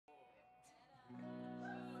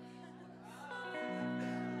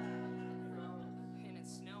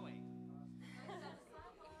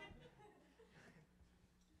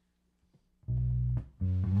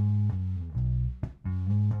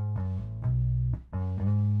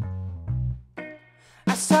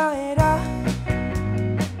I saw it all,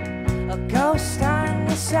 a ghost on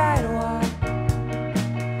the sidewalk,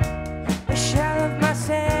 a shell of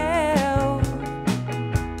myself.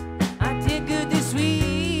 I did good this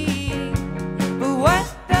week, but what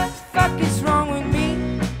the fuck is wrong with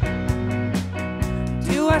me?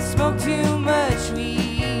 Do I smoke too much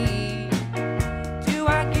weed? Do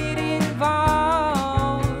I get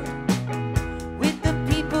involved with the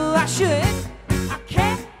people I should?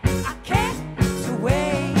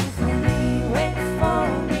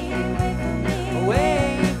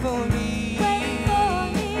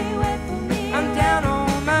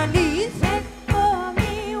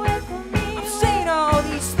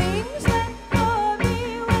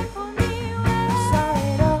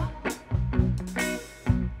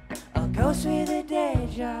 With a day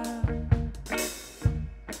job,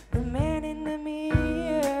 the man in the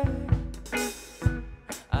mirror,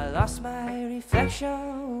 I lost my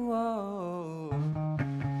reflection. Whoa.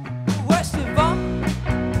 Worst of all,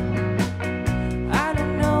 I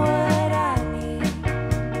don't know what I need.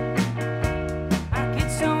 I get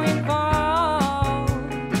so involved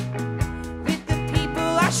with the people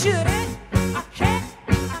I shouldn't. I can't.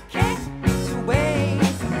 So wait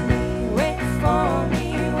for me, wait for me,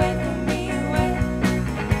 wait for me.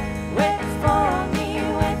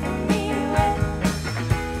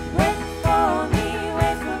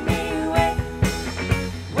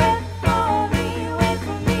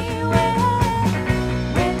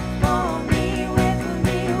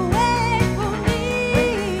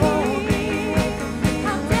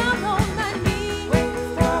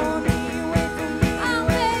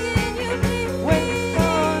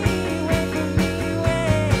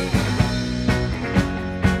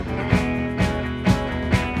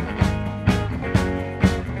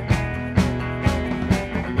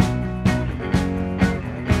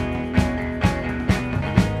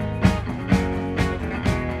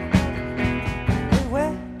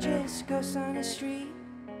 On the street,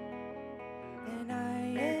 and I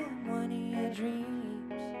am one of your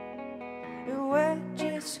dreams. We're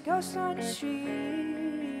just ghosts on the street,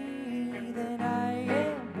 and I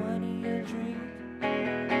am one of your dreams.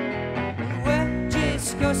 We're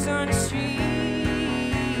just ghosts on the street.